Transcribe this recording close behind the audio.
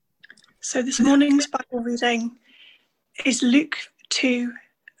So this morning's Bible reading is Luke 2,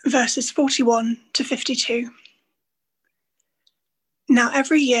 verses 41 to 52. Now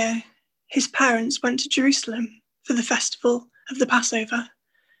every year his parents went to Jerusalem for the festival of the Passover.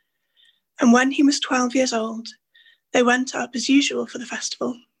 And when he was 12 years old, they went up as usual for the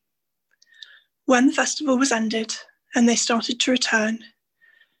festival. When the festival was ended and they started to return,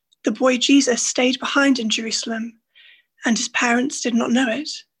 the boy Jesus stayed behind in Jerusalem, and his parents did not know it.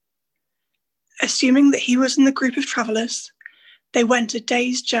 Assuming that he was in the group of travellers, they went a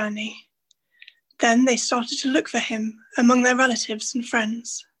day's journey. Then they started to look for him among their relatives and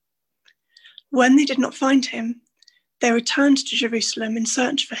friends. When they did not find him, they returned to Jerusalem in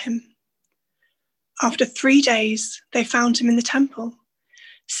search for him. After 3 days, they found him in the temple,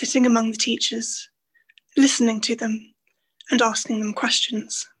 sitting among the teachers, listening to them and asking them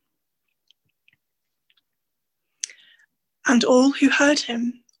questions. And all who heard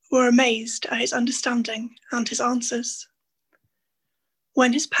him were amazed at his understanding and his answers.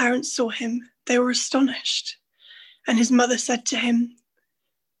 When his parents saw him, they were astonished, and his mother said to him,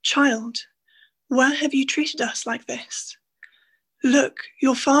 "Child, why have you treated us like this? Look,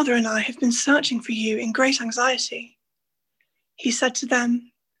 your father and I have been searching for you in great anxiety." He said to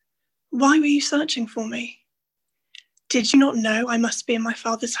them, "Why were you searching for me? Did you not know I must be in my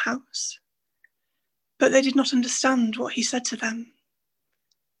father's house?" But they did not understand what he said to them.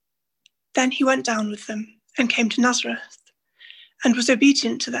 Then he went down with them and came to Nazareth and was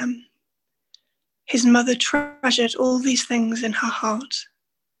obedient to them. His mother treasured all these things in her heart.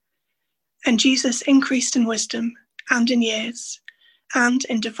 And Jesus increased in wisdom and in years and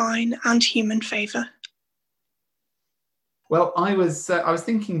in divine and human favour. Well, I was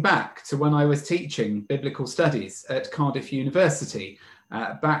thinking back to when I was teaching biblical studies at Cardiff University,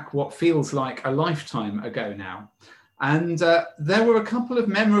 back what feels like a lifetime ago now. And there were a couple of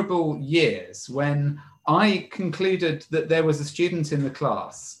memorable years when I concluded that there was a student in the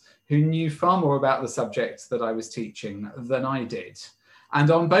class who knew far more about the subject that I was teaching than I did. And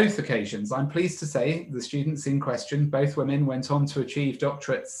on both occasions, I'm pleased to say, the students in question, both women, went on to achieve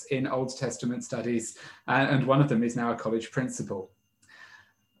doctorates in Old Testament studies, and one of them is now a college principal.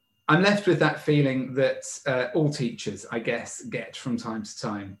 I'm left with that feeling that all teachers, I guess, get from time to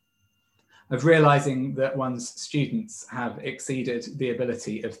time, of realizing that one's students have exceeded the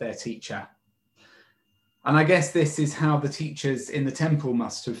ability of their teacher. And I guess this is how the teachers in the temple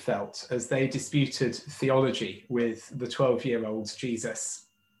must have felt as they disputed theology with the 12-year-old Jesus.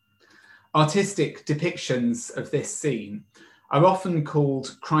 Artistic depictions of this scene are often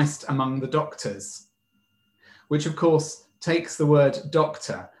called Christ among the doctors, which of course takes the word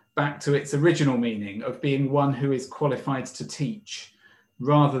doctor back to its original meaning of being one who is qualified to teach,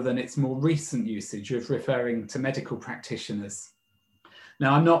 rather than its more recent usage of referring to medical practitioners.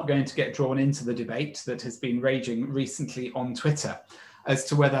 Now, I'm not going to get drawn into the debate that has been raging recently on Twitter as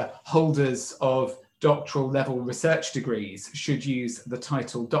to whether holders of doctoral level research degrees should use the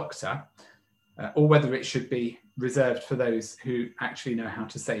title doctor, or whether it should be reserved for those who actually know how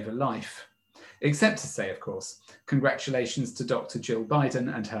to save a life. Except to say, of course, congratulations to Dr. Jill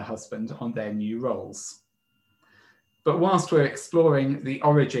Biden and her husband on their new roles. But whilst we're exploring the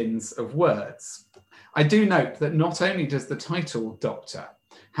origins of words, I do note that not only does the title doctor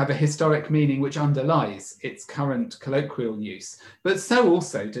have a historic meaning which underlies its current colloquial use, but so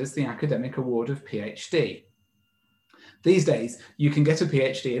also does the academic award of PhD. These days, you can get a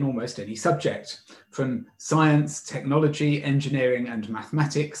PhD in almost any subject, from science, technology, engineering and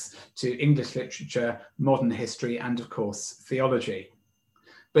mathematics, to English literature, modern history, and of course, theology.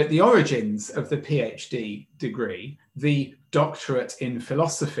 But the origins of the PhD degree, the doctorate in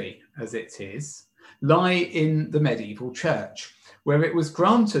philosophy as it is, lie in the medieval church, where it was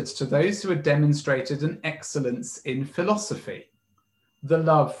granted to those who had demonstrated an excellence in philosophy, the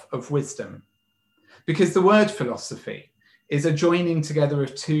love of wisdom. Because the word philosophy is a joining together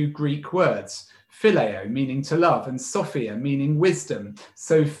of two Greek words, phileo, meaning to love, and sophia, meaning wisdom.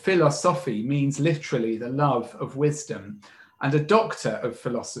 So philosophy means literally the love of wisdom. And a doctor of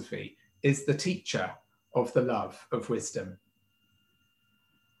philosophy is the teacher of the love of wisdom.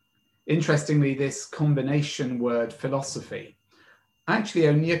 Interestingly, this combination word philosophy actually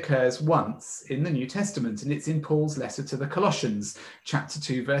only occurs once in the New Testament, and it's in Paul's letter to the Colossians, chapter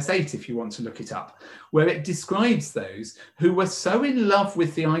 2, verse 8, if you want to look it up, where it describes those who were so in love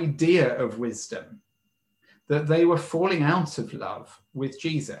with the idea of wisdom that they were falling out of love with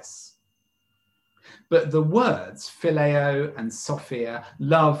Jesus. But the words phileo and sophia,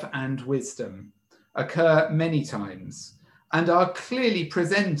 love and wisdom, occur many times and are clearly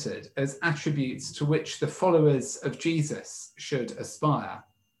presented as attributes to which the followers of Jesus should aspire.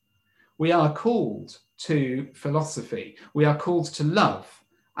 We are called to philosophy. We are called to love,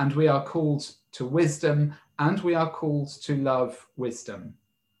 and we are called to wisdom, and we are called to love wisdom.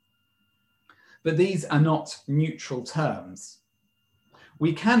 But these are not neutral terms.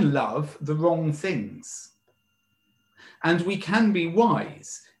 We can love the wrong things, and we can be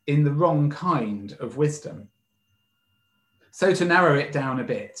wise in the wrong kind of wisdom. So to narrow it down a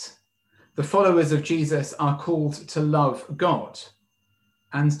bit, the followers of Jesus are called to love God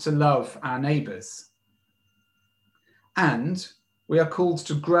and to love our neighbours. And we are called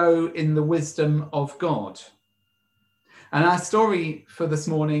to grow in the wisdom of God. And our story for this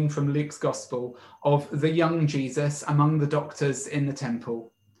morning from Luke's Gospel of the young Jesus among the doctors in the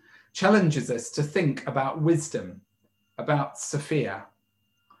temple challenges us to think about wisdom, about Sophia,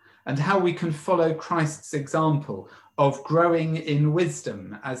 and how we can follow Christ's example of growing in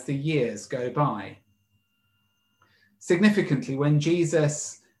wisdom as the years go by. Significantly, when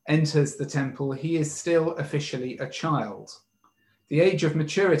Jesus enters the temple, he is still officially a child. The age of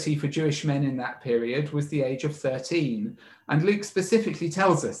maturity for Jewish men in that period was the age of 13, and Luke specifically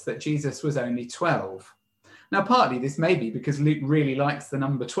tells us that Jesus was only 12. Now, partly this may be because Luke really likes the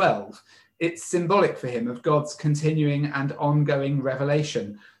number 12. It's symbolic for him of God's continuing and ongoing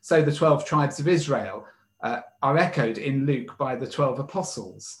revelation. So the 12 tribes of Israel are echoed in Luke by the 12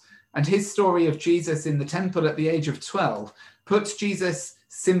 apostles. And his story of Jesus in the temple at the age of 12 puts Jesus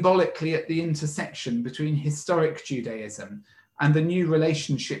symbolically at the intersection between historic Judaism and the new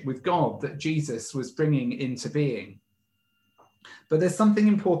relationship with God that Jesus was bringing into being. But there's something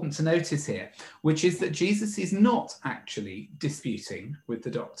important to notice here, which is that Jesus is not actually disputing with the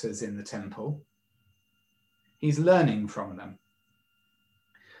doctors in the temple. He's learning from them.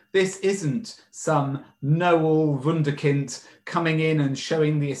 This isn't some know-all wunderkind coming in and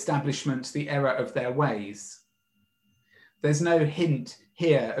showing the establishment the error of their ways. There's no hint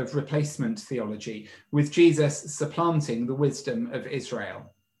here of replacement theology, with Jesus supplanting the wisdom of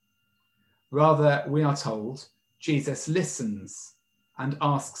Israel. Rather, we are told, Jesus listens and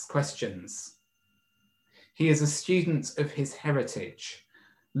asks questions. He is a student of his heritage,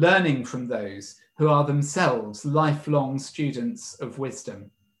 learning from those who are themselves lifelong students of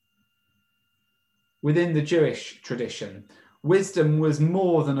wisdom. Within the Jewish tradition, wisdom was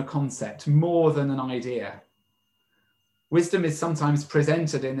more than a concept, more than an idea. Wisdom is sometimes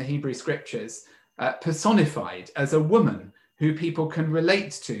presented in the Hebrew scriptures, personified as a woman who people can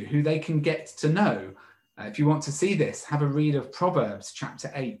relate to, who they can get to know. If you want to see this, have a read of Proverbs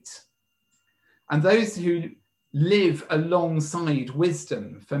chapter 8. And those who live alongside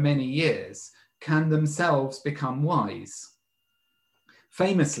wisdom for many years can themselves become wise.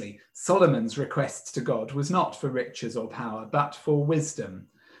 Famously, Solomon's request to God was not for riches or power, but for wisdom,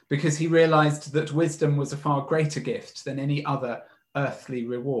 because he realized that wisdom was a far greater gift than any other earthly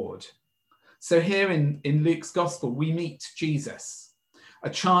reward. So here in Luke's Gospel, we meet Jesus, a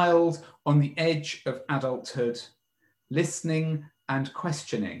child on the edge of adulthood, listening and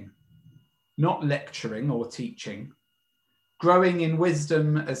questioning, not lecturing or teaching, growing in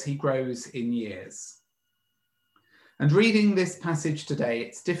wisdom as he grows in years. And reading this passage today,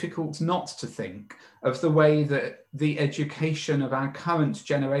 it's difficult not to think of the way that the education of our current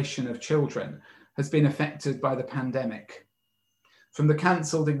generation of children has been affected by the pandemic. From the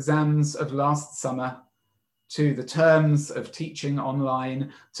cancelled exams of last summer, to the terms of teaching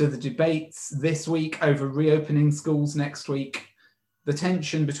online, to the debates this week over reopening schools next week, the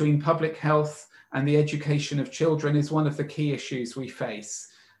tension between public health and the education of children is one of the key issues we face.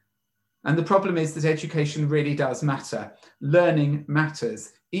 And the problem is that education really does matter. Learning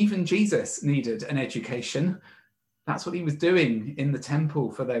matters. Even Jesus needed an education. That's what he was doing in the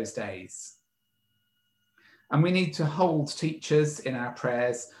temple for those days. And we need to hold teachers in our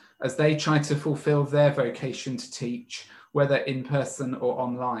prayers as they try to fulfill their vocation to teach, whether in person or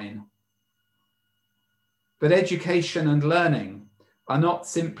online. But education and learning are not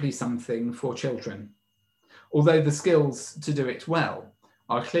simply something for children, although the skills to do it well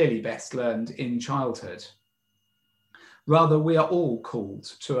are clearly best learned in childhood. Rather, we are all called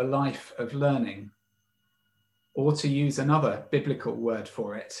to a life of learning, or to use another biblical word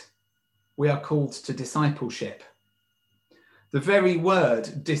for it, we are called to discipleship. The very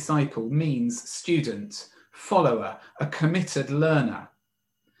word disciple means student, follower, a committed learner.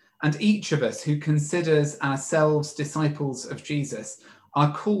 And each of us who considers ourselves disciples of Jesus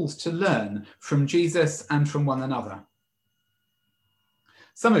are called to learn from Jesus and from one another.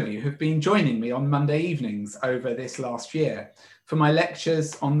 Some of you have been joining me on Monday evenings over this last year for my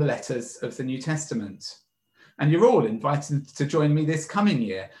lectures on the letters of the New Testament. And you're all invited to join me this coming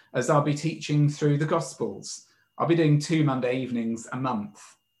year as I'll be teaching through the Gospels. I'll be doing 2 Monday evenings a month.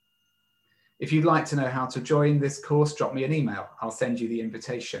 If you'd like to know how to join this course, drop me an email. I'll send you the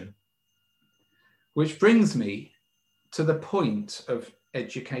invitation. Which brings me to the point of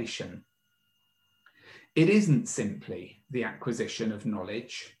education. It isn't simply the acquisition of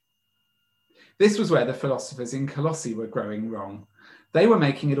knowledge. This was where the philosophers in Colossae were growing wrong. They were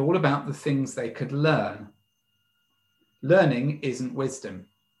making it all about the things they could learn. Learning isn't wisdom.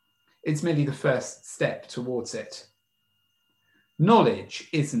 It's merely the first step towards it. Knowledge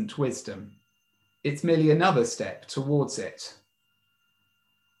isn't wisdom. It's merely another step towards it.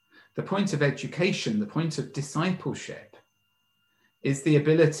 The point of education, the point of discipleship, is the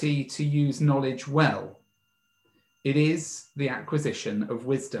ability to use knowledge well. It is the acquisition of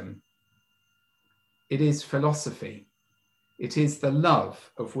wisdom. It is philosophy. It is the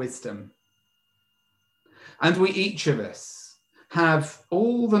love of wisdom. And we, each of us, have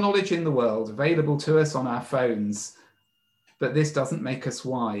all the knowledge in the world available to us on our phones, but this doesn't make us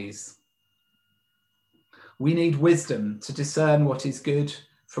wise. We need wisdom to discern what is good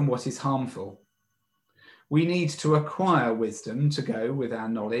from what is harmful. We need to acquire wisdom to go with our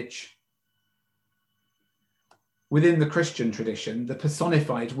knowledge. Within the Christian tradition, the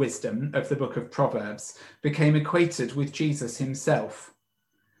personified wisdom of the book of Proverbs became equated with Jesus himself.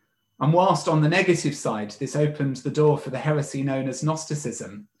 And whilst on the negative side, this opened the door for the heresy known as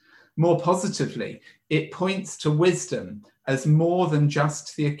Gnosticism, more positively, it points to wisdom as more than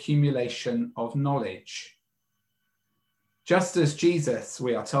just the accumulation of knowledge. Just as Jesus,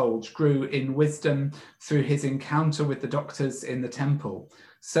 we are told, grew in wisdom through his encounter with the doctors in the temple,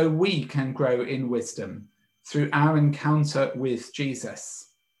 so we can grow in wisdom through our encounter with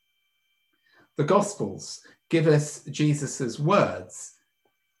Jesus. The Gospels give us Jesus's words,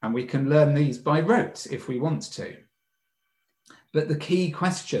 and we can learn these by rote if we want to. But the key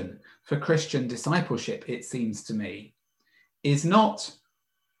question for Christian discipleship, it seems to me, is not,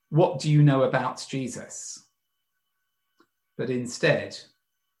 what do you know about Jesus? But instead,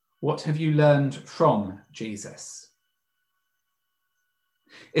 what have you learned from Jesus?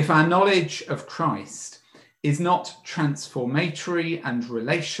 If our knowledge of Christ is not transformatory and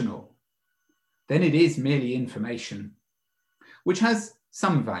relational, then it is merely information, which has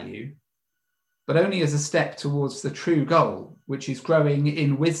some value, but only as a step towards the true goal, which is growing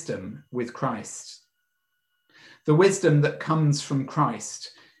in wisdom with Christ. The wisdom that comes from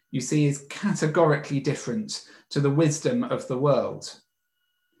Christ, you see, is categorically different to the wisdom of the world.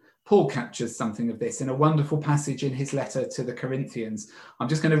 Paul captures something of this in a wonderful passage in his letter to the Corinthians. I'm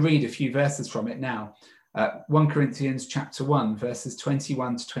just going to read a few verses from it now. 1 Corinthians chapter 1, verses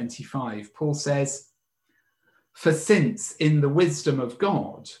 21 to 25. Paul says, "For since in the wisdom of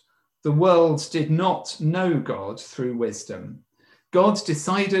God, the world did not know God through wisdom, God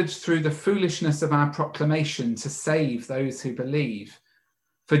decided through the foolishness of our proclamation to save those who believe.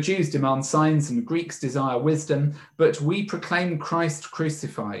 For Jews demand signs and Greeks desire wisdom, but we proclaim Christ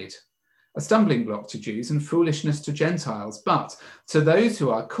crucified, a stumbling block to Jews and foolishness to Gentiles. But to those who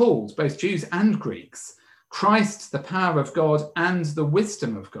are called, both Jews and Greeks, Christ, the power of God and the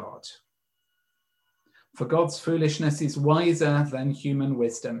wisdom of God. For God's foolishness is wiser than human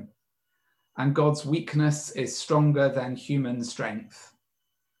wisdom, and God's weakness is stronger than human strength."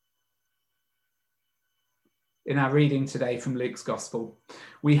 In our reading today from Luke's Gospel,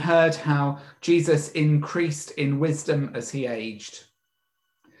 we heard how Jesus increased in wisdom as he aged,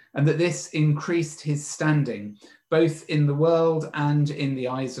 and that this increased his standing, both in the world and in the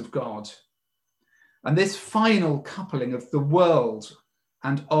eyes of God. And this final coupling of the world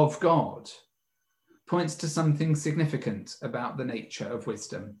and of God points to something significant about the nature of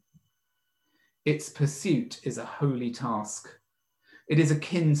wisdom. Its pursuit is a holy task. It is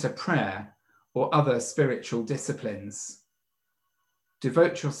akin to prayer or other spiritual disciplines.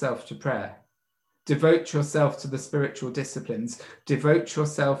 Devote yourself to prayer. Devote yourself to the spiritual disciplines. Devote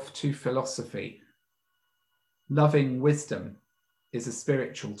yourself to philosophy. Loving wisdom is a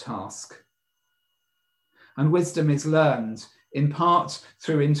spiritual task. And wisdom is learned in part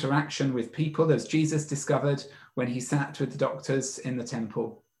through interaction with people, as Jesus discovered when he sat with the doctors in the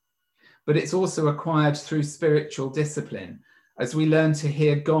temple. But it's also acquired through spiritual discipline, as we learn to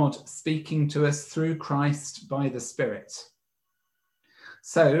hear God speaking to us through Christ by the Spirit.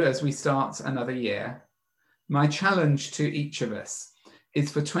 So, as we start another year, my challenge to each of us is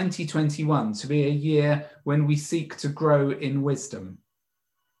for 2021 to be a year when we seek to grow in wisdom.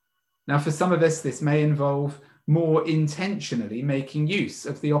 Now, for some of us, this may involve more intentionally making use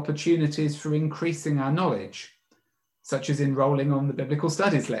of the opportunities for increasing our knowledge, such as enrolling on the Biblical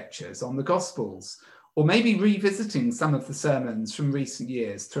Studies lectures, on the Gospels, or maybe revisiting some of the sermons from recent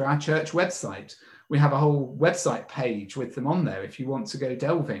years through our church website. We have a whole website page with them on there if you want to go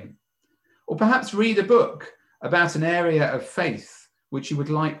delving. Or perhaps read a book about an area of faith which you would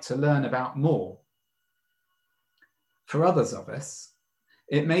like to learn about more. For others of us,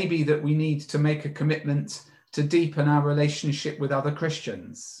 it may be that we need to make a commitment to deepen our relationship with other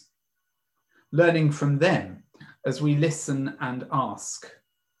Christians, learning from them as we listen and ask.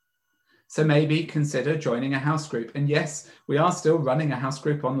 So maybe consider joining a house group. And yes, we are still running a house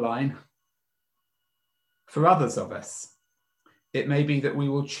group online. For others of us, it may be that we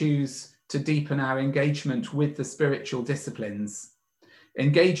will choose to deepen our engagement with the spiritual disciplines,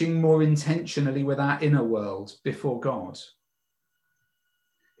 engaging more intentionally with our inner world before God.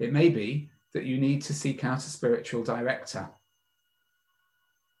 It may be that you need to seek out a spiritual director.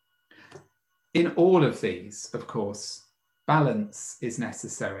 In all of these, of course, balance is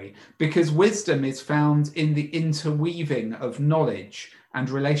necessary, because wisdom is found in the interweaving of knowledge and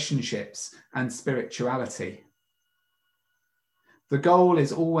relationships and spirituality. The goal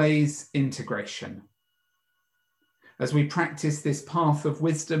is always integration. As we practice this path of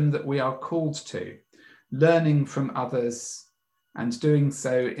wisdom that we are called to, learning from others and doing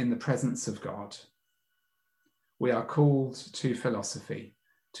so in the presence of God, we are called to philosophy,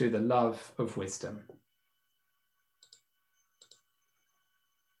 to the love of wisdom.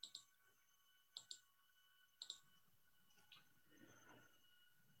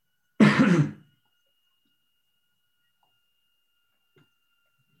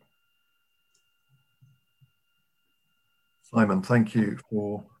 Simon, thank you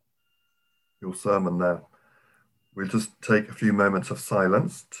for your sermon there. We'll just take a few moments of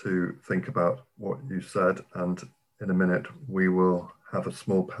silence to think about what you said, and in a minute we will have a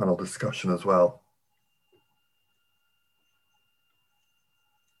small panel discussion as well.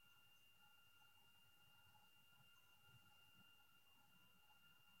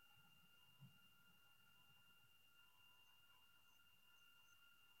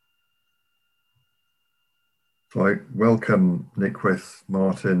 So I welcome Nickwith,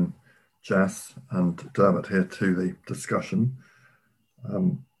 Martin, Jas and Dermot here to the discussion.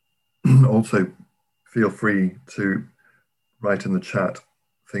 Also, feel free to write in the chat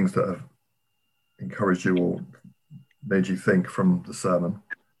things that have encouraged you or made you think from the sermon.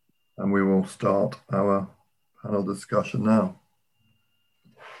 And we will start our panel discussion now.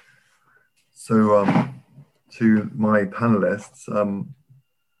 So to my panelists,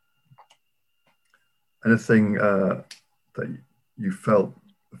 anything that you felt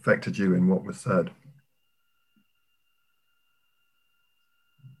affected you in what was said?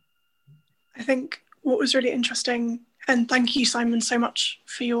 I think what was really interesting, and thank you, Simon, so much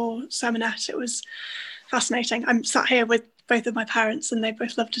for your sermonette. It was fascinating. I'm sat here with both of my parents and they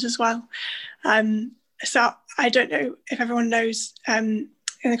both loved it as well. So I don't know if everyone knows in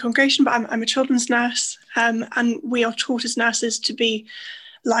the congregation, but I'm a children's nurse, and we are taught as nurses to be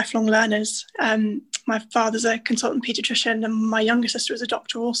lifelong learners. My father's a consultant paediatrician and my younger sister is a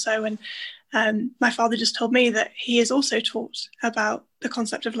doctor also, and my father just told me that he is also taught about the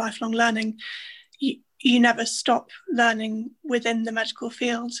concept of lifelong learning. You never stop learning within the medical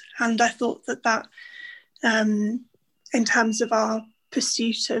field, and I thought that in terms of our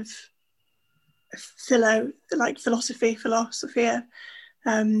pursuit of philosophia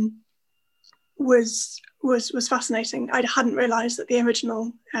was fascinating. I hadn't realised that the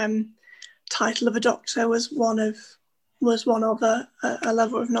original title of a doctor was one of a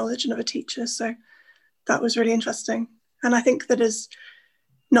lover of knowledge and of a teacher. So that was really interesting. And I think that as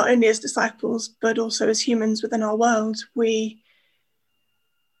not only as disciples, but also as humans within our world, we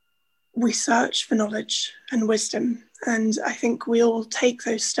search for knowledge and wisdom. And I think we all take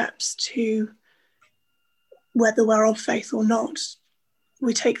those steps to, whether we're of faith or not,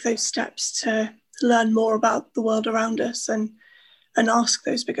 we take those steps to learn more about the world around us and ask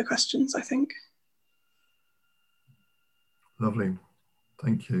those bigger questions, I think. Lovely.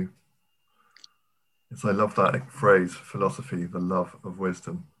 Thank you. Yes, I love that phrase, philosophy, the love of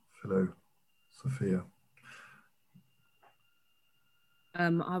wisdom, philosophia.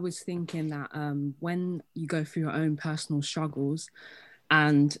 I was thinking that when you go through your own personal struggles,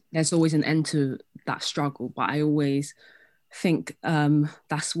 and there's always an end to that struggle, but I always think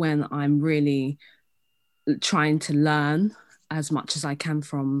that's when I'm really trying to learn as much as I can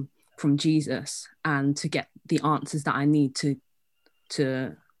from Jesus, and to get the answers that I need to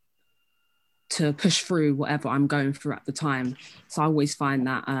push through whatever I'm going through at the time. So I always find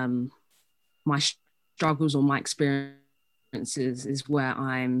that my struggles or my experiences is where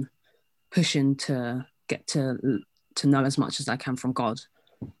I'm pushing to get to know as much as I can from God.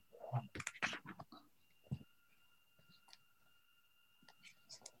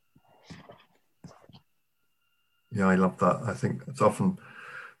 Yeah, I love that. I think it's often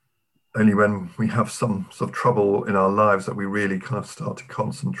only when we have some sort of trouble in our lives that we really kind of start to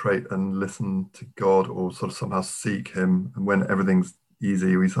concentrate and listen to God, or sort of somehow seek him. And when everything's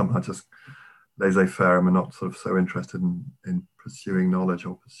easy, we somehow just laissez-faire, and we're not sort of so interested in pursuing knowledge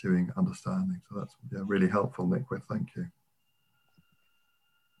or pursuing understanding. So that's really helpful, Nickwith. Thank you.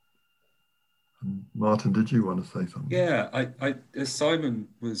 And Martin, did you want to say something? Yeah, I as Simon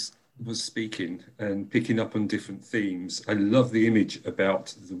was speaking and picking up on different themes, I love the image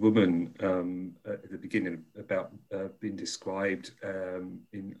about the woman at the beginning, about being described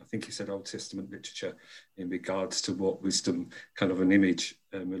in, I think he said, Old Testament literature in regards to what wisdom, kind of an image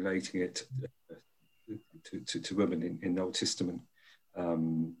relating it to women in Old Testament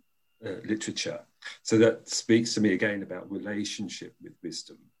literature. So that speaks to me again about relationship with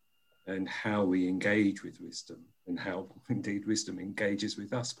wisdom and how we engage with wisdom, and how indeed wisdom engages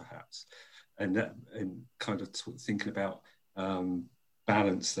with us, perhaps, and kind of thinking about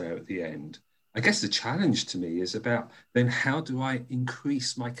balance there at the end. I guess the challenge to me is about then how do I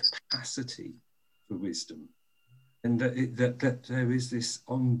increase my capacity for wisdom, and that there is this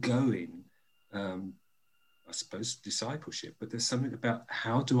ongoing, I suppose, discipleship, but there's something about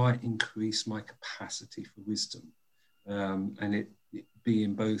how do I increase my capacity for wisdom, and it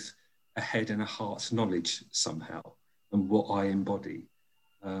being both a head and a heart's knowledge somehow, and what I embody.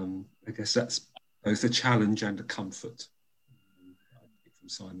 I guess that's both a challenge and a comfort, from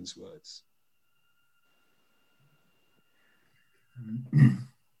Simon's words. In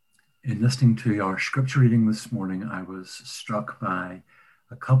listening to our scripture reading this morning, I was struck by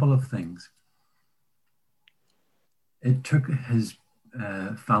a couple of things. It took his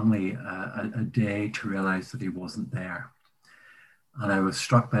family a day to realize that he wasn't there. And I was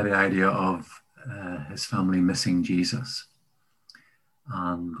struck by the idea of his family missing Jesus,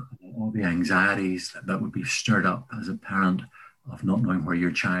 and all the anxieties that would be stirred up as a parent of not knowing where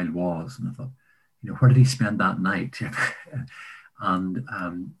your child was. And I thought, where did he spend that night? And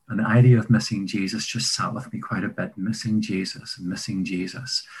the idea of missing Jesus just sat with me quite a bit, missing Jesus.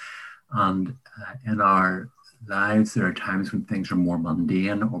 And in our lives, there are times when things are more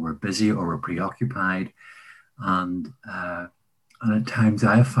mundane, or we're busy, or we're preoccupied. And at times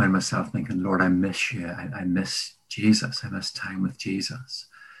I have found myself thinking, Lord, I miss you. I miss Jesus. I miss time with Jesus.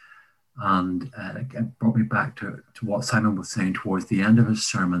 And it brought me back to what Simon was saying towards the end of his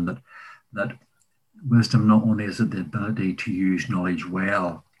sermon, that wisdom not only is it the ability to use knowledge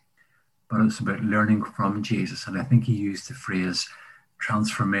well, but it's about learning from Jesus. And I think he used the phrase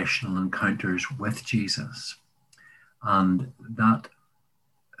transformational encounters with Jesus. And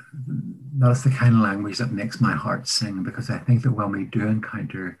that's the kind of language that makes my heart sing, because I think that when we do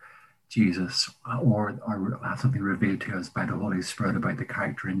encounter Jesus, or have something revealed to us by the Holy Spirit about the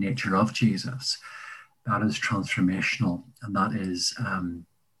character and nature of Jesus, that is transformational, and that is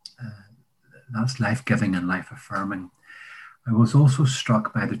that's life-giving and life-affirming. I was also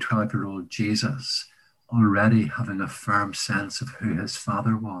struck by the 12-year-old Jesus already having a firm sense of who his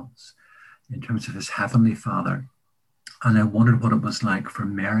father was in terms of his heavenly Father. And I wondered what it was like for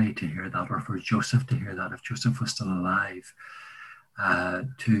Mary to hear that, or for Joseph to hear that, if Joseph was still alive,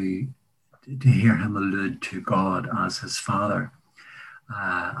 to hear him allude to God as his father.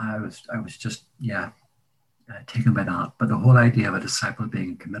 I was just, taken by that. But the whole idea of a disciple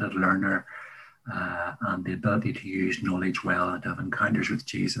being a committed learner, and the ability to use knowledge well and to have encounters with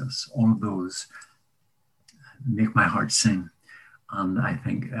Jesus, all of those make my heart sing. And I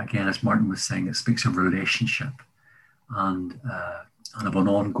think, again, as Martin was saying, it speaks of relationship, and of an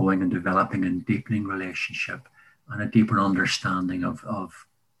ongoing and developing and deepening relationship, and a deeper understanding of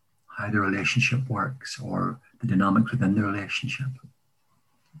how the relationship works, or the dynamics within the relationship.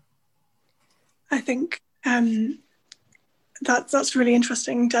 I think that's really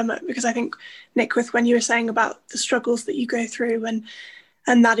interesting, Dermot, because I think, Nickwith, when you were saying about the struggles that you go through,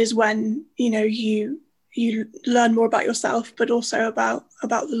 and that is when you learn more about yourself, but also about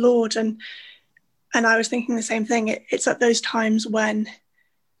the Lord, and I was thinking the same thing. It's at those times when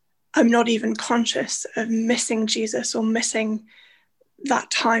I'm not even conscious of missing Jesus or missing that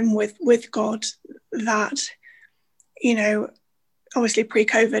time with God, that, obviously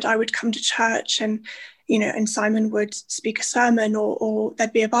pre-COVID, I would come to church and Simon would speak a sermon, or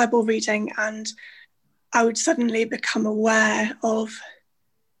there'd be a Bible reading, and I would suddenly become aware of,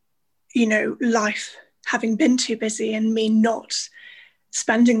 life having been too busy and me not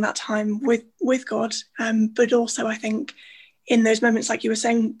spending that time with God. But also I think in those moments, like you were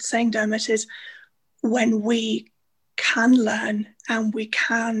saying Dermot, is when we can learn and we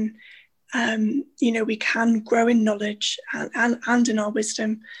can, we can grow in knowledge and in our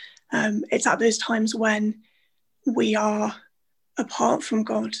wisdom. It's at those times when we are apart from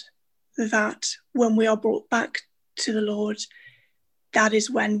God, that when we are brought back to the Lord, that is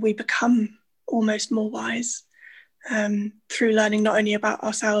when we become almost more wise, through learning not only about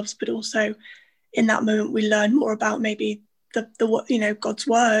ourselves, but also in that moment we learn more about maybe the God's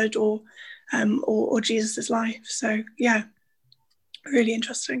word or Jesus's life. So yeah, really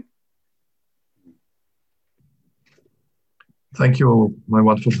interesting. Thank you all, my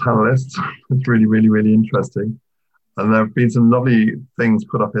wonderful panelists. It's really, really, really interesting. And there have been some lovely things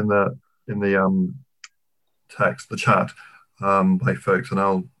put up in the text, the chat, by folks, and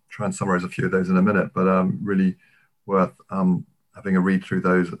I'll try and summarize a few of those in a minute, but really worth having a read through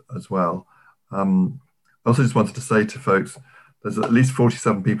those as well. I also just wanted to say to folks, there's at least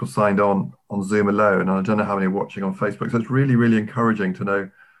 47 people signed on Zoom alone, and I don't know how many are watching on Facebook. So it's really, really encouraging to know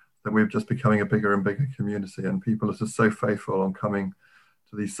that we're just becoming a bigger and bigger community, and people are just so faithful on coming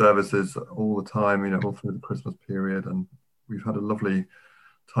to these services all the time, all through the Christmas period, and we've had a lovely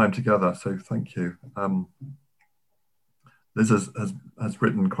time together. So thank you. Liz has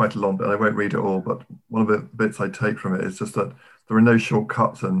written quite a long bit. I won't read it all, but one of the bits I take from it is just that there are no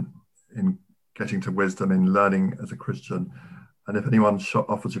shortcuts in getting to wisdom, in learning as a Christian. And if anyone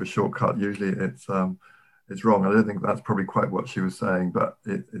offers you a shortcut, usually it's wrong. I don't think that's probably quite what she was saying, but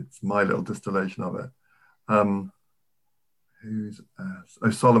it's my little distillation of it.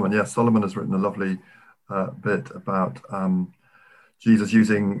 Solomon. Yes, Solomon has written a lovely bit about Jesus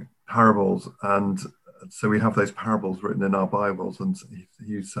using parables, and so we have those parables written in our Bibles, and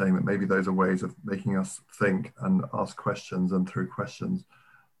he's saying that maybe those are ways of making us think and ask questions, and through questions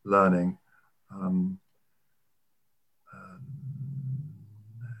learning.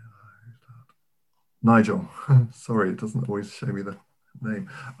 Nigel, sorry, it doesn't always show me the name.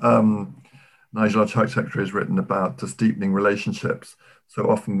 Nigel, our church secretary, has written about just deepening relationships. So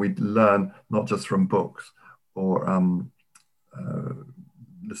often we learn not just from books or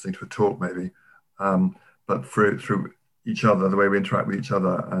listening to a talk maybe, but through each other, the way we interact with each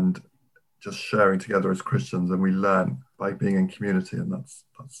other, and just sharing together as Christians, and we learn by being in community, and that's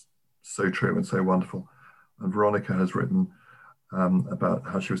so true and so wonderful. And Veronica has written about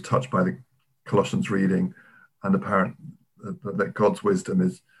how she was touched by the Colossians reading, and apparent that God's wisdom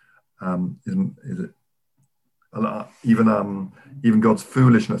is even God's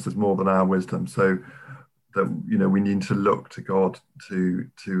foolishness is more than our wisdom. So that we need to look to God to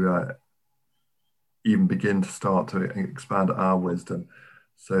even begin to start to expand our wisdom.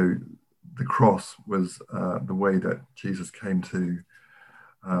 So the cross was the way that Jesus came to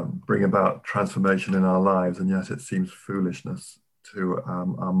bring about transformation in our lives, and yet it seems foolishness to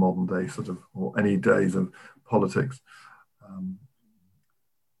our modern day or any days of politics.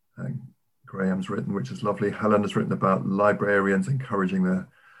 Graham's written, which is lovely. Helen has written about librarians encouraging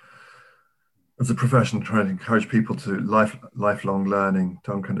as a profession, trying to encourage people to lifelong learning.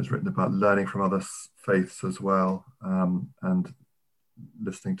 Duncan has written about learning from other faiths as well, and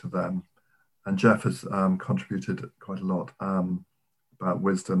listening to them. And Jeff has contributed quite a lot about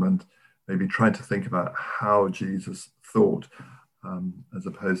wisdom, and maybe trying to think about how Jesus thought, as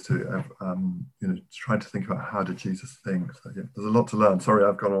opposed to trying to think about how did Jesus think. So yeah, there's a lot to learn. Sorry,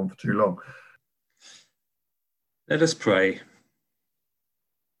 I've gone on for too long. Let us pray.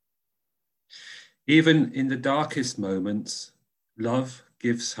 Even in the darkest moments, love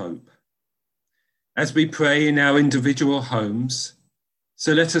gives hope. As we pray in our individual homes,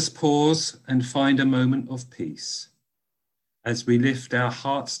 so let us pause and find a moment of peace as we lift our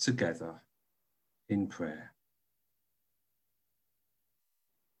hearts together in prayer.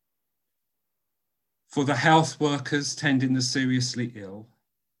 For the health workers tending the seriously ill,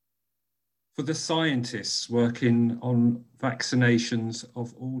 for the scientists working on vaccinations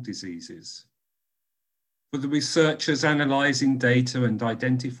of all diseases, for the researchers analysing data and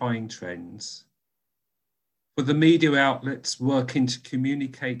identifying trends, for the media outlets working to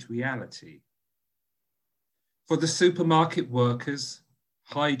communicate reality, for the supermarket workers,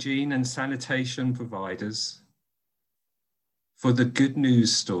 hygiene and sanitation providers, for the good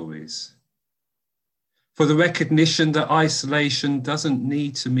news stories, for the recognition that isolation doesn't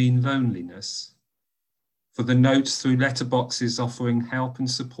need to mean loneliness, for the notes through letterboxes offering help and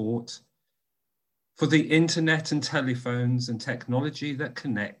support, for the internet and telephones and technology that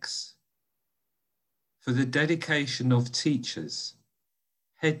connects, for the dedication of teachers,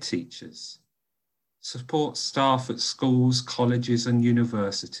 head teachers, support staff at schools, colleges and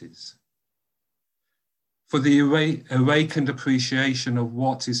universities, for the awakened appreciation of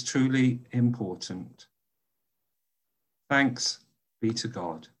what is truly important. Thanks be to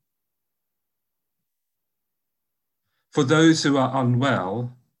God. For those who are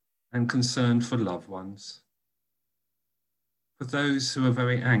unwell and concerned for loved ones, for those who are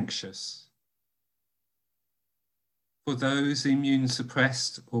very anxious, for those immune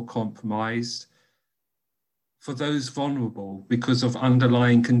suppressed or compromised, for those vulnerable because of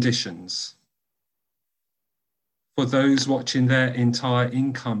underlying conditions, for those watching their entire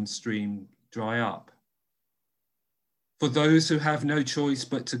income stream dry up, for those who have no choice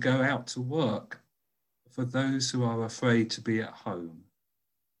but to go out to work, for those who are afraid to be at home,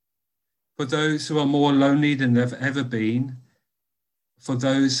 for those who are more lonely than they've ever been, for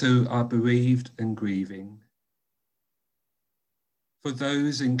those who are bereaved and grieving, for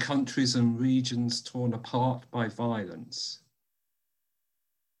those in countries and regions torn apart by violence.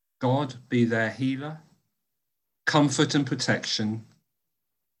 God be their healer, comfort and protection,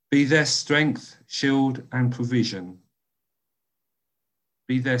 be their strength, shield and provision,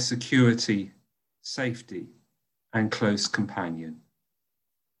 be their security, safety and close companion.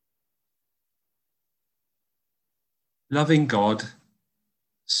 Loving God,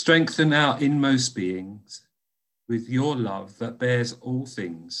 strengthen our inmost beings with your love that bears all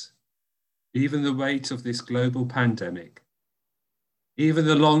things, even the weight of this global pandemic, even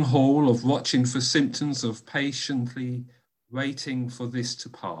the long haul of watching for symptoms of patiently waiting for this to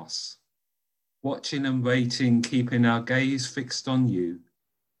pass, watching and waiting, keeping our gaze fixed on you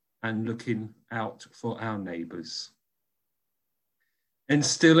and looking out for our neighbours.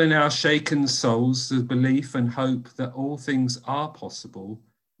 Instill in our shaken souls the belief and hope that all things are possible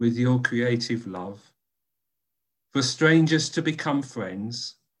with your creative love, for strangers to become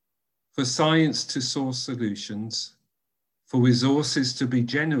friends, for science to source solutions, for resources to be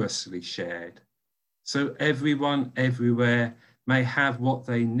generously shared, so everyone everywhere may have what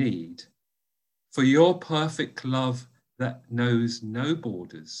they need, for your perfect love that knows no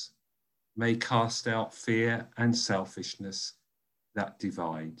borders may cast out fear and selfishness that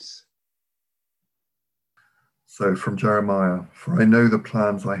divides. So from Jeremiah, for I know the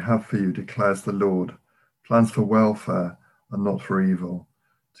plans I have for you, declares the Lord, plans for welfare and not for evil,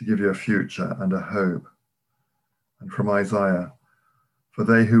 to give you a future and a hope. And from Isaiah, for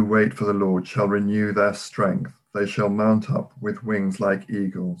they who wait for the Lord shall renew their strength. They shall mount up with wings like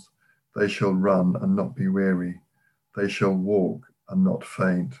eagles. They shall run and not be weary. They shall walk and not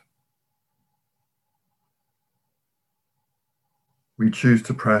faint. We choose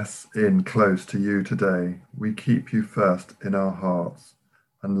to press in close to you today. We keep you first in our hearts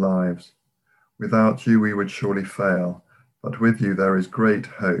and lives. Without you, we would surely fail, but with you there is great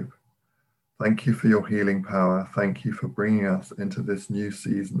hope. Thank you for your healing power. Thank you for bringing us into this new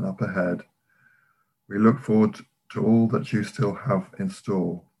season up ahead. We look forward to all that you still have in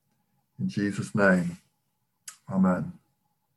store. In Jesus' name, amen.